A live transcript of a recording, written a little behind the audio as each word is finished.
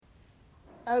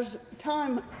As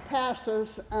time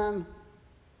passes and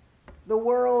the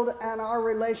world and our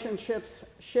relationships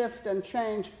shift and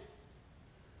change,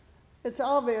 it's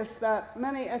obvious that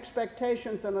many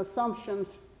expectations and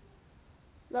assumptions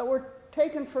that were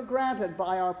taken for granted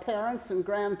by our parents and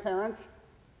grandparents,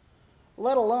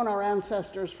 let alone our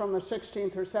ancestors from the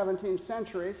 16th or 17th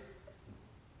centuries,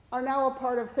 are now a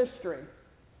part of history.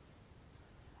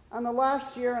 And the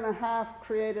last year and a half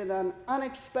created an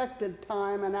unexpected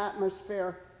time and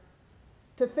atmosphere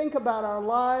to think about our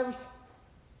lives,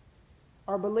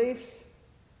 our beliefs,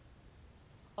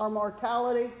 our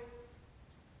mortality,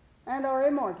 and our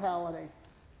immortality.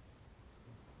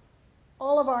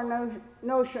 All of our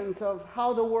notions of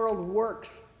how the world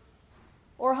works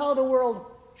or how the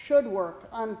world should work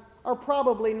are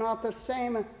probably not the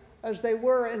same as they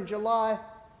were in July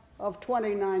of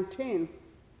 2019.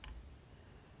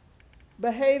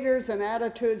 Behaviors and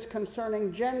attitudes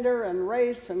concerning gender and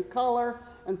race and color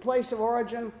and place of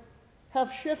origin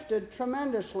have shifted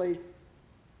tremendously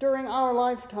during our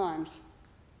lifetimes.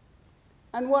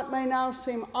 And what may now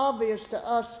seem obvious to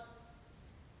us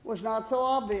was not so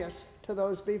obvious to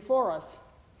those before us,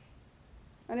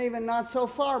 and even not so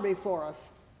far before us.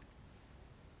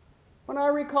 When I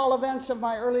recall events of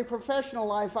my early professional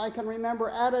life, I can remember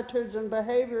attitudes and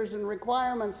behaviors and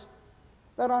requirements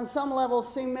that on some level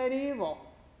seem medieval.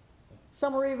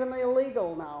 Some are even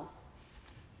illegal now.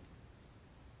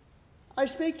 I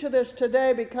speak to this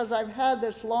today because I've had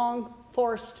this long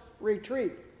forced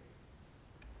retreat.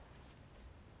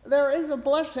 There is a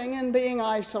blessing in being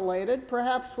isolated,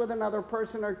 perhaps with another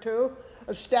person or two,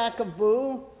 a stack of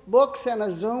books and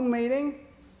a Zoom meeting,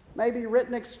 maybe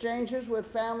written exchanges with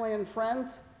family and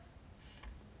friends.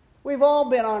 We've all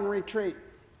been on retreat,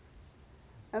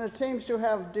 and it seems to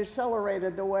have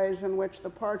decelerated the ways in which the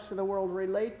parts of the world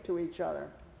relate to each other.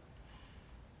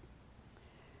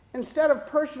 Instead of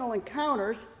personal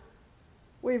encounters,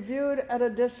 we viewed at a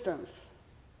distance.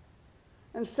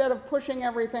 Instead of pushing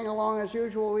everything along as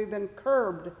usual, we've been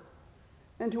curbed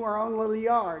into our own little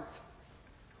yards.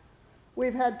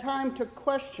 We've had time to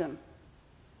question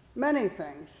many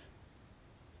things.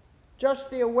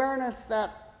 Just the awareness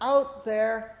that out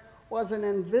there was an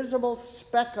invisible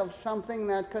speck of something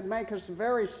that could make us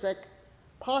very sick,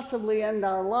 possibly end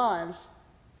our lives,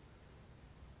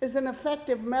 is an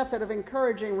effective method of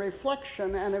encouraging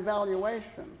reflection and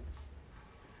evaluation.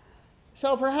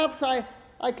 So perhaps I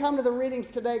come to the readings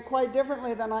today quite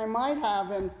differently than I might have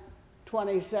in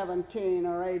 2017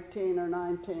 or 18 or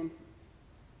 19.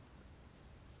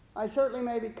 I certainly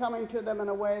may be coming to them in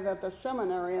a way that the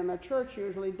seminary and the church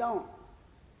usually don't.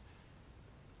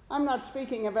 I'm not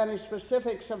speaking of any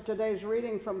specifics of today's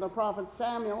reading from the prophet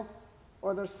Samuel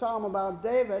or the psalm about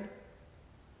David,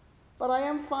 but I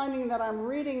am finding that I'm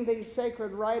reading these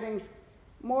sacred writings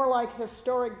more like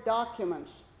historic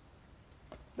documents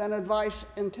than advice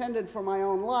intended for my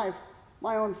own life,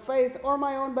 my own faith, or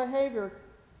my own behavior.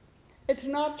 It's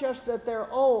not just that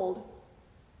they're old.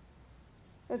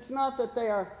 It's not that they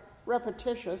are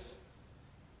repetitious.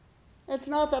 It's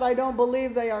not that I don't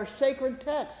believe they are sacred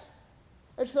texts.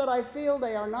 It's that I feel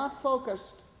they are not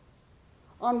focused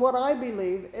on what I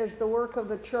believe is the work of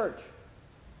the church.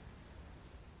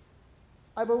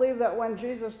 I believe that when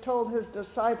Jesus told his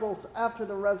disciples after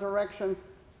the resurrection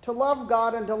to love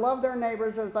God and to love their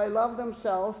neighbors as they love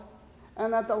themselves,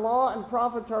 and that the law and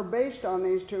prophets are based on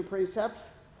these two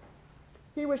precepts,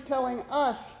 he was telling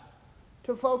us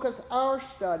to focus our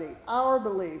study, our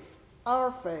belief,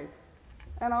 our faith,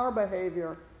 and our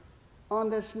behavior on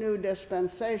this new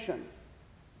dispensation.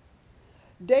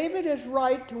 David is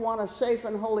right to want a safe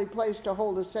and holy place to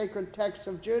hold the sacred texts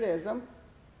of Judaism,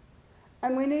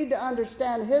 and we need to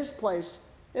understand his place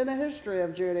in the history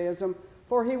of Judaism,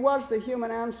 for he was the human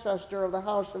ancestor of the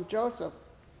house of Joseph.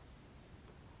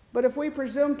 But if we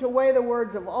presume to weigh the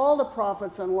words of all the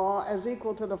prophets and law as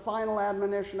equal to the final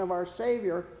admonition of our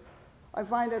Savior, I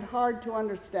find it hard to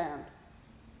understand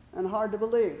and hard to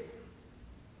believe.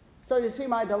 So you see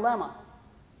my dilemma.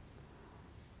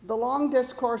 The long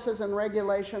discourses and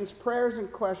regulations, prayers and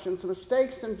questions,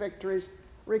 mistakes and victories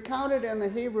recounted in the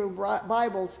Hebrew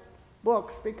Bible's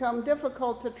books become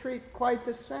difficult to treat quite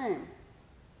the same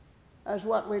as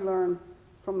what we learn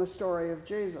from the story of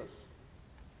Jesus,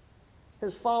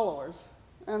 his followers,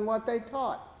 and what they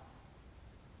taught.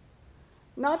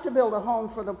 Not to build a home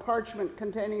for the parchment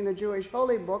containing the Jewish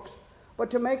holy books,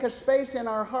 but to make a space in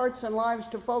our hearts and lives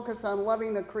to focus on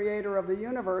loving the Creator of the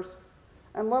universe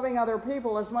and loving other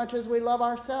people as much as we love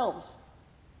ourselves.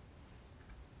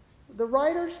 The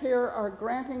writers here are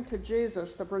granting to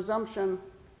Jesus the presumption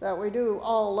that we do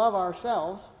all love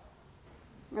ourselves,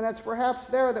 and it's perhaps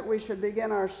there that we should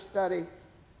begin our study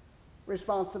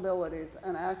responsibilities,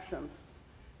 and actions.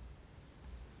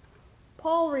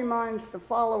 Paul reminds the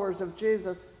followers of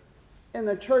Jesus in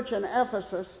the church in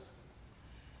Ephesus,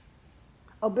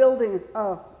 a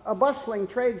bustling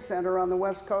trade center on the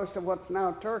west coast of what's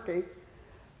now Turkey,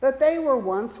 that they were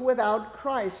once without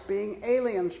Christ, being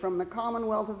aliens from the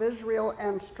commonwealth of Israel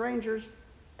and strangers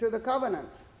to the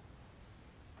covenants.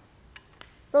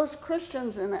 Those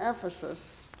Christians in Ephesus,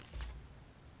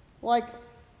 like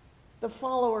the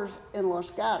followers in Los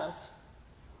Gatos,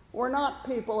 were not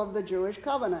people of the Jewish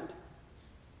covenant.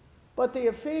 But the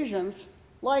Ephesians,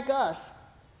 like us,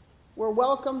 were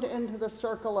welcomed into the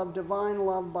circle of divine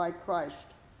love by Christ,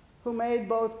 who made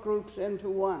both groups into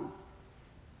one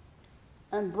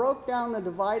and broke down the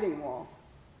dividing wall.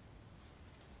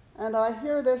 And I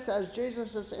hear this as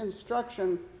Jesus'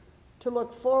 instruction to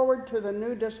look forward to the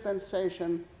new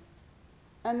dispensation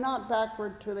and not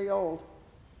backward to the old.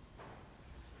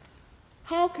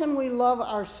 How can we love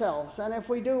ourselves? And if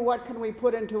we do, what can we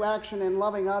put into action in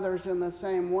loving others in the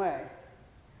same way?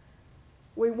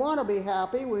 We want to be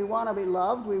happy, we want to be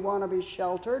loved, we want to be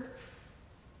sheltered,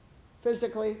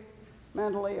 physically,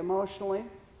 mentally, emotionally.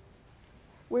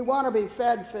 We want to be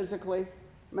fed physically,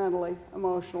 mentally,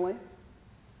 emotionally.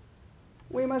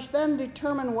 We must then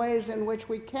determine ways in which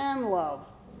we can love,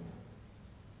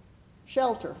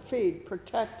 shelter, feed,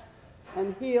 protect,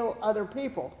 and heal other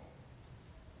people.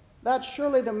 That's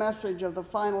surely the message of the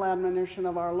final admonition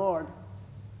of our Lord.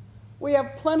 We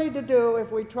have plenty to do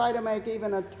if we try to make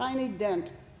even a tiny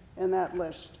dent in that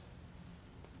list.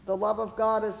 The love of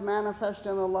God is manifest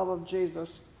in the love of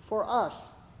Jesus for us.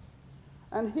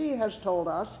 And he has told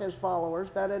us, his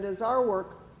followers, that it is our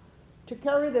work to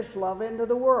carry this love into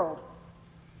the world.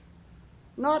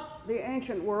 Not the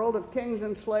ancient world of kings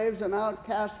and slaves and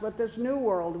outcasts, but this new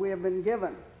world we have been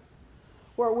given,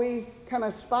 where we can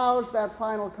espouse that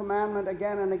final commandment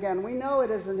again and again. We know it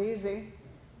isn't easy.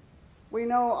 We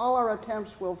know all our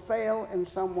attempts will fail in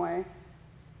some way,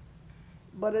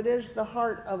 but it is the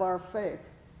heart of our faith.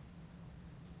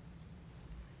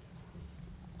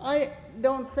 I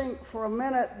don't think for a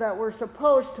minute that we're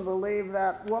supposed to believe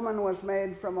that woman was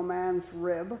made from a man's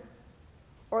rib,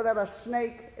 or that a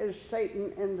snake is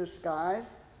Satan in disguise.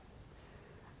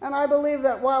 And I believe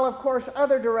that while, of course,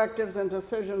 other directives and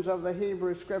decisions of the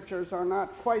Hebrew Scriptures are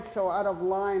not quite so out of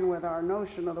line with our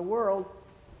notion of the world,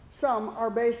 some are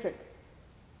basic.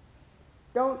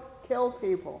 Don't kill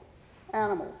people,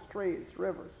 animals, trees,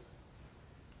 rivers.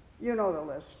 You know the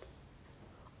list.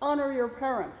 Honor your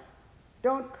parents.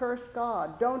 Don't curse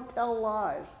God. Don't tell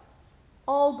lies.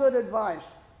 All good advice.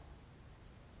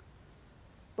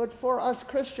 But for us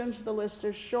Christians, the list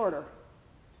is shorter.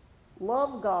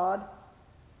 Love God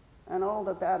and all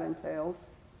that that entails,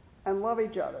 and love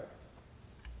each other,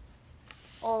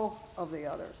 all of the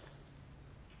others.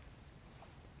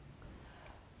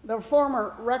 The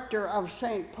former rector of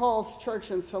St. Paul's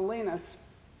Church in Salinas,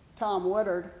 Tom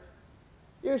Woodard,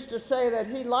 used to say that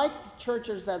he liked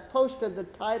churches that posted the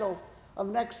title of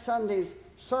next Sunday's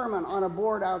sermon on a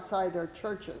board outside their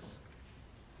churches.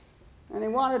 And he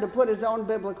wanted to put his own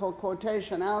biblical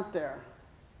quotation out there.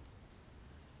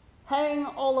 Hang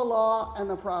all the law and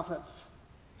the prophets.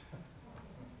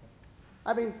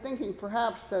 I've been thinking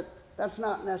perhaps that that's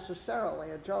not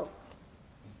necessarily a joke.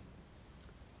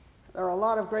 There are a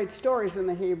lot of great stories in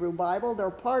the Hebrew Bible. They're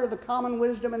part of the common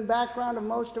wisdom and background of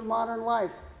most of modern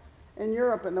life in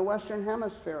Europe and the Western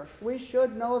Hemisphere. We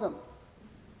should know them.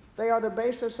 They are the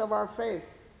basis of our faith,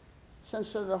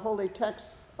 since they're the holy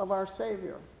texts of our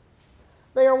Savior.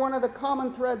 They are one of the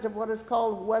common threads of what is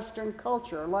called Western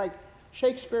culture, like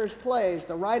Shakespeare's plays,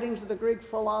 the writings of the Greek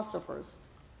philosophers.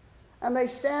 And they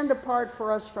stand apart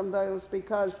for us from those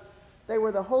because they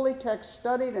were the holy texts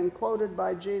studied and quoted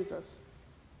by Jesus.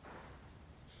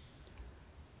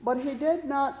 But he did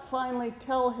not finally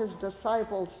tell his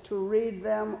disciples to read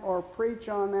them or preach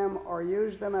on them or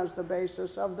use them as the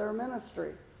basis of their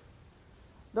ministry.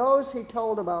 Those he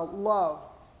told about love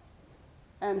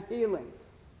and healing.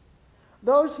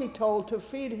 Those he told to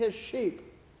feed his sheep.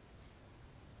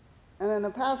 And in the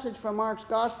passage from Mark's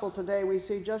Gospel today, we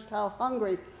see just how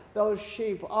hungry those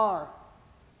sheep are.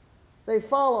 They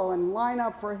follow and line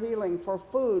up for healing, for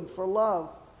food, for love.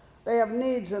 They have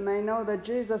needs, and they know that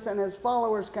Jesus and his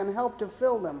followers can help to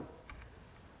fill them.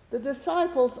 The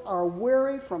disciples are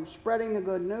weary from spreading the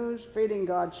good news, feeding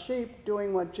God's sheep,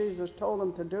 doing what Jesus told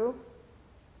them to do.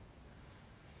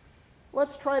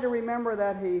 Let's try to remember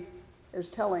that he is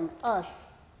telling us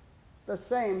the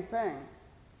same thing.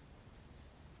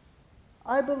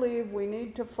 I believe we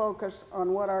need to focus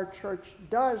on what our church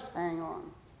does hang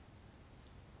on.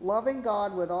 Loving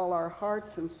God with all our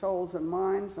hearts and souls and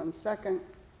minds, and second,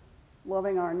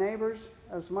 loving our neighbors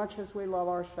as much as we love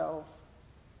ourselves.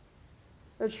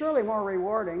 It's surely more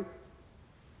rewarding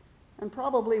and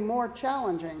probably more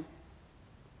challenging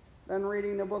than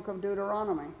reading the book of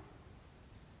Deuteronomy.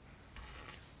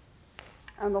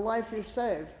 And the life you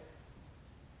save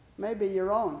may be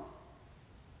your own.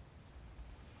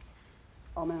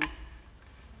 Amen.